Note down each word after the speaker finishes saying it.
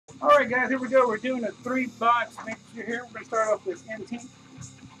Alright guys, here we go. We're doing a 3-box mixture here. We're going to start off with NT.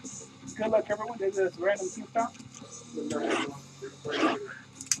 Good luck everyone. This is random team stop.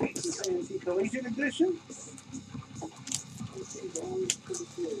 This is NT Collegiate Edition.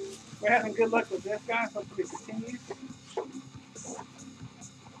 We're having good luck with this guys. Hopefully it continues.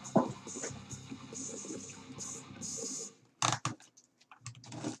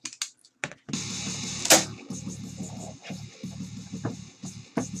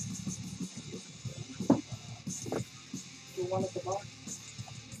 One at the box.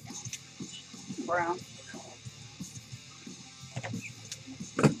 Brown.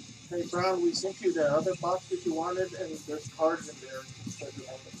 Hey Brown, we sent you the other box that you wanted, and there's cards in there.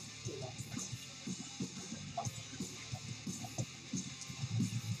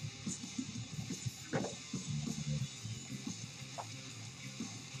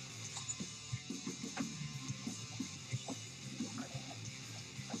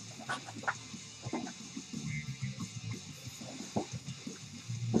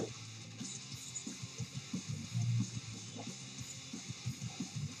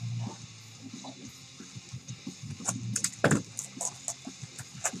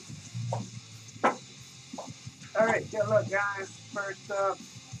 Alright, good luck guys. First up.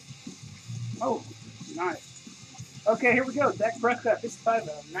 Oh, nice. Okay, here we go. Dak Prescott,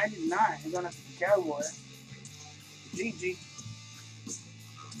 55/99. He's going to the Cowboy. GG.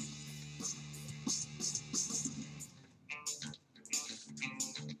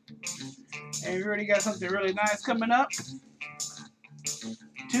 And we already got something really nice coming up.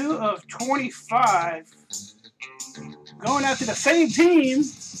 2 of 25. Going out to the same team.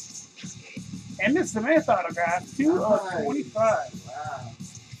 And Mr. Smith autograph. 2 of 25. Wow.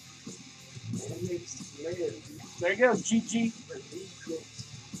 There you go, GG.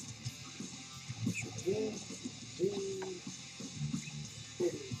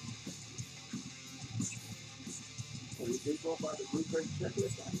 So we did go by the blueprint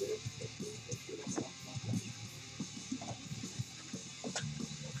checklist on this.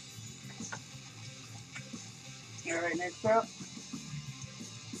 Alright, next up.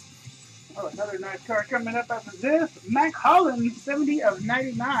 Oh, another nice card coming up after this. Mack Hollins,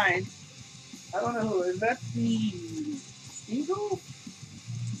 70/99. I don't know who. Is that the Eagle?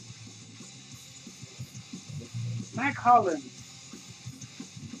 Mack Hollins.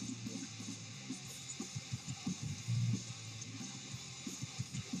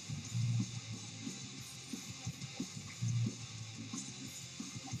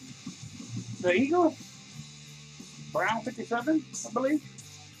 The Eagle? Brown 57, I believe.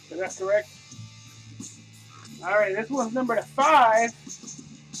 Is that correct? Alright, this one's number to 5.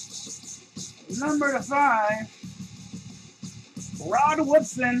 Number to 5. Rod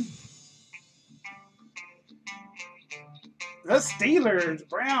Woodson. The Steelers.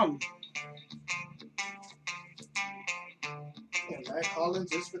 Brown. And Mack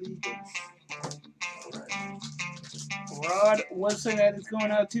Hollins is for the Eagles. Rod Woodson, that is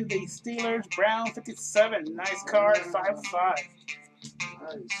going out to the Steelers. Brown 57. Nice card. 5/5.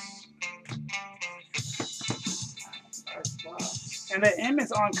 Nice. Nice box. And the M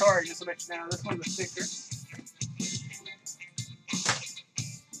is on card, just to let you know. This one's a sticker.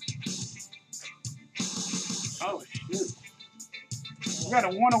 Oh, shoot. We got a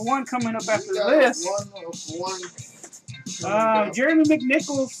 1-of-1 coming up after this. 1/1. Jeremy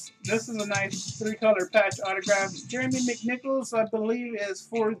McNichols. This is a nice 3-color patch autograph. Jeremy McNichols, I believe, is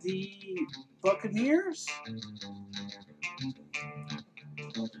for the Buccaneers.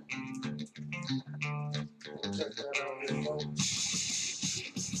 Check that out here, folks.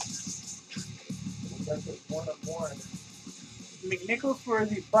 That's a 1/1. McNichols for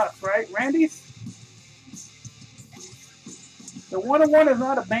the Bucs, right? Randy's? The 1-of-1 is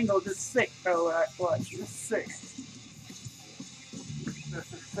not a Bengals. It's sick, though. Watch. It's sick.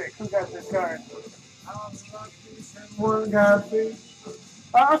 This is sick. Who got this card? One guy, big.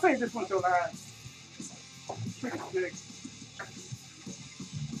 I'll say this one to last. Pretty sick.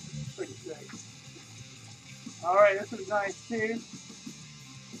 Pretty sick. Alright, this is nice too.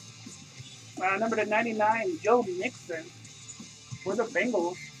 Number to 99, Joe Mixon for the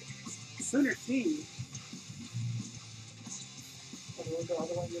Bengals. Sooner Steve.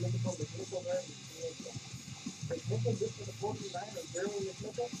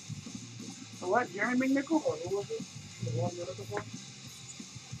 What? Jeremy McNichols? Or who was it? The one you're looking for?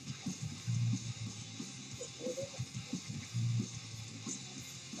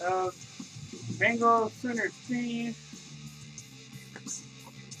 Bengals, Sooner Steve.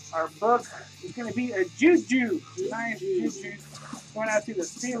 Our book is going to be a Juju. Nice Juju. Going out to the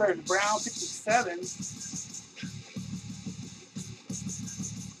Steelers. Brown 57.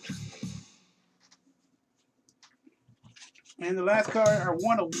 And the last card are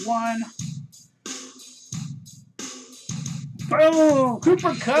 1 of 1. Boom!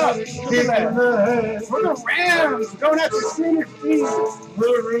 Cooper Kupp. Look at that. For the Rams. Going out to center field.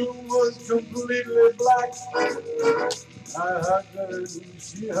 The room was completely black. I hugged her and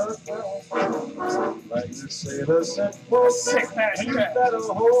she hugged back. Like the sailor said, folks, Sick man. keep that a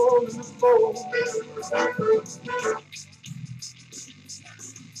hole in the boat.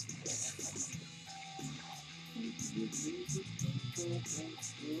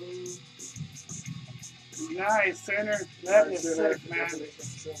 Nice, center. That is sick, man.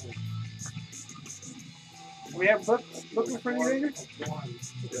 We have booking for you later?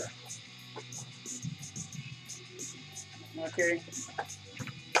 Okay.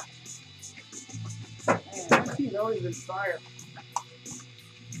 Man, he's always in fire.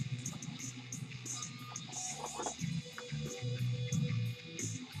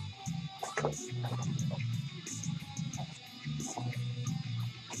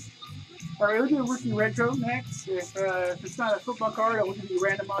 Alright, we'll do a rookie retro next. If it's not a football card, I'll give you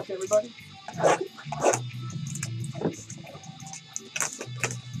random off to everybody.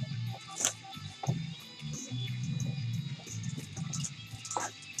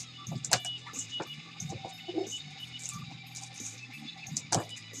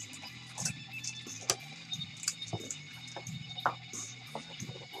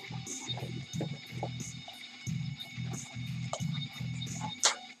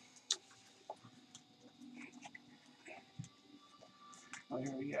 Oh,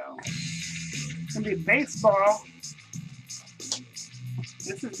 here we go. It's going to be baseball.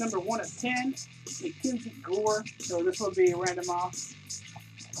 This is number 1 of 10. Mackenzie Gore. So this will be a random off.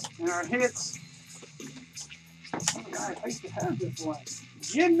 And our hits. Oh, nice. I used to have this one.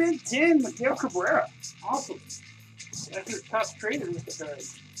 Jim Mint 10, Miguel Cabrera. Awesome. That's your top trader with the card.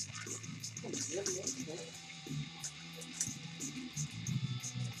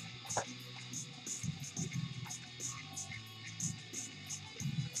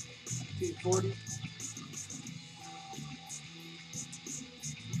 $240.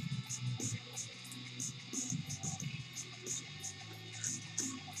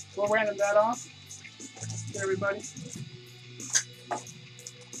 We'll random that off to everybody.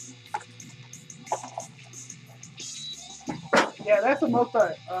 Yeah, that's a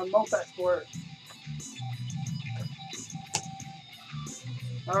multi-sport.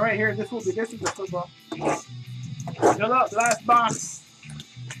 All right, here, this is the football. Good luck, last box.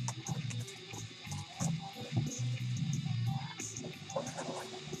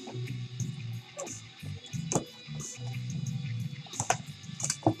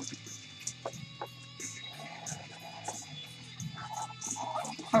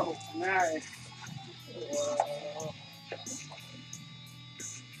 Oh, nice. Whoa.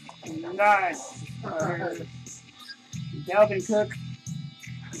 Nice. Dalvin Cook.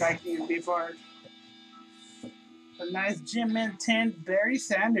 Viking and B-Bard. A nice Jim Mint 10, Barry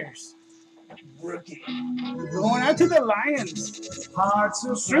Sanders. Rookie. Going out to the Lions. Hearts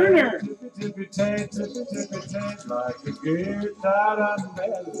of Sooner. tippy-tay, like a guitar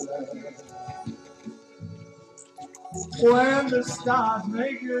umbrella. When the stars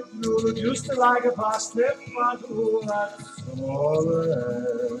make it through, just like a fast step through that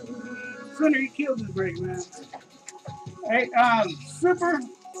summer. Sooner, you killed this break, man. Hey, Super.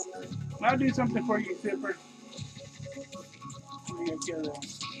 I'll do something for you, Super. I'm gonna kill that.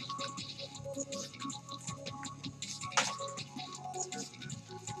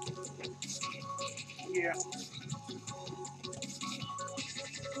 Yeah.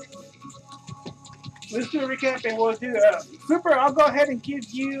 Let's do a recap and we'll do Super. I'll go ahead and give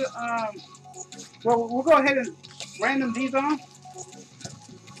you well, we'll go ahead and random these off.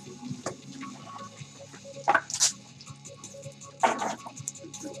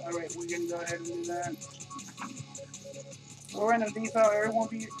 All right, we're gonna go ahead and do that. We'll random these off. Everyone will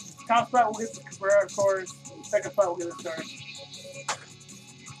be top spot. We'll get the Cabrera, of course. Second spot, we'll get a star.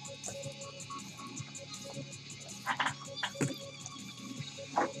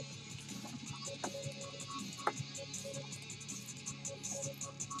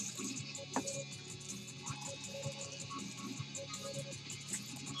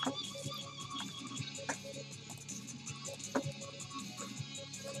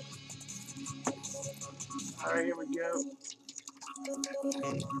 Alright, here we go.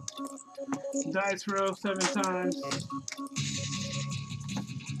 Dice roll 7 times.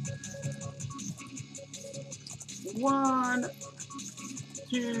 1,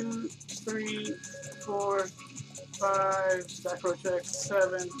 2, 3, 4, 5. Dice roll check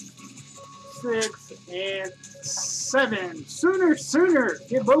 7, 6, and 7. Sooner!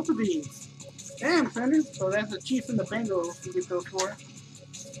 Get both of these. Damn, Fender. So that's the Chiefs and the Bengals you get those for.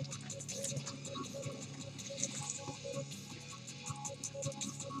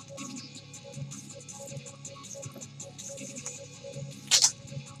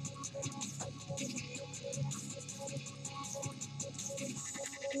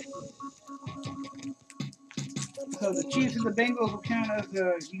 So the Chiefs and the Bengals will count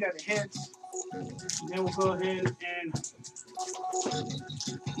as you got the hits. Then we'll go ahead and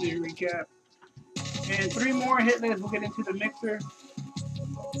do a recap. And 3 more hit lists. We'll get into the mixer.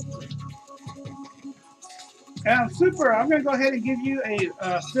 Super. I'm going to go ahead and give you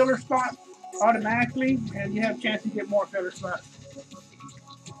a filler spot automatically, and you have a chance to get more filler spots.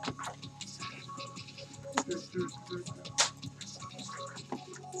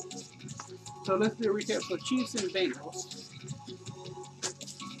 So let's do a recap. So Chiefs and Bengals.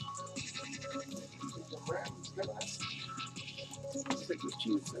 Let's take the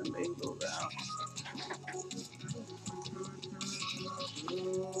Chiefs and Bengals out.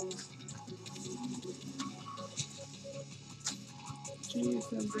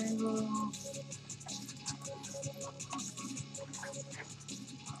 Chiefs and Bengals.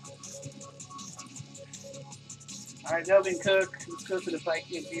 Alright, Delvin Cook. Let's go to the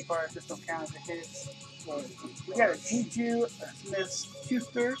Vikings B part. This don't count as a hit. So we got a Juju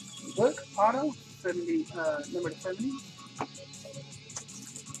Smith-Schuster book auto, 70, number 70.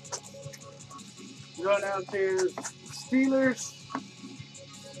 Going down to Steelers.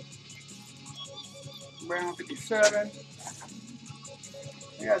 Brown 57.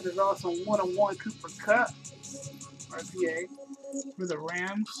 Yeah, there's also 101 Cooper Kupp, RPA, for the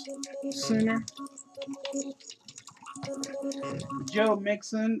Rams. Sooner. Joe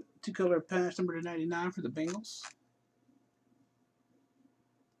Mixon, 2-color patch, number 99 for the Bengals.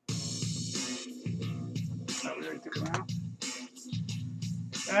 Oh, we already took him out.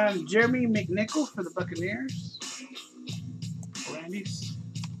 Jeremy McNichols for the Buccaneers. Randy's.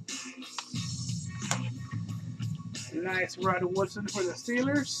 Nice Ryder Woodson for the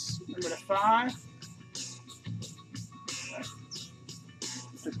Steelers, number 5.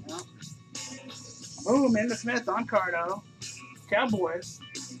 Took him out. Boom, Emmitt Smith on Cardo. Cowboys.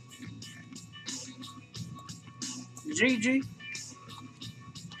 GG.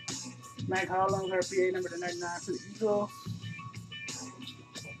 Mac Hollins, RPA, number 99 for the Eagles.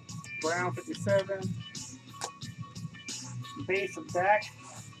 Brown 57. Base of Dak.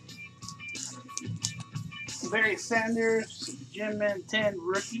 Barry Sanders, Jim Man 10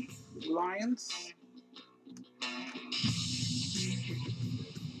 rookie, Lions.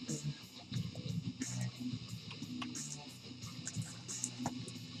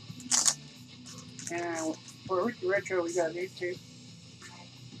 And for Rookie Retro, we got these 2.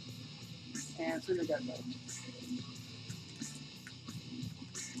 And Sooner got those.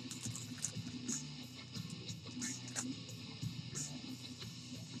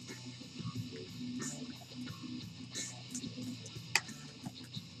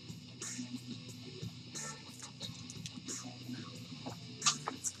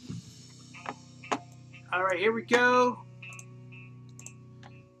 All right, here we go.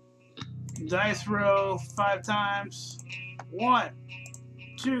 Dice roll 5 times. 1,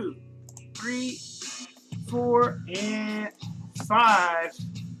 2, 3, 4, and 5.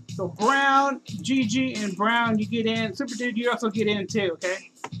 So Brown, GG, and Brown, you get in. Super Dude, you also get in too, okay?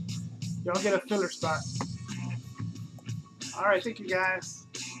 Y'all get a filler spot. All right, thank you guys.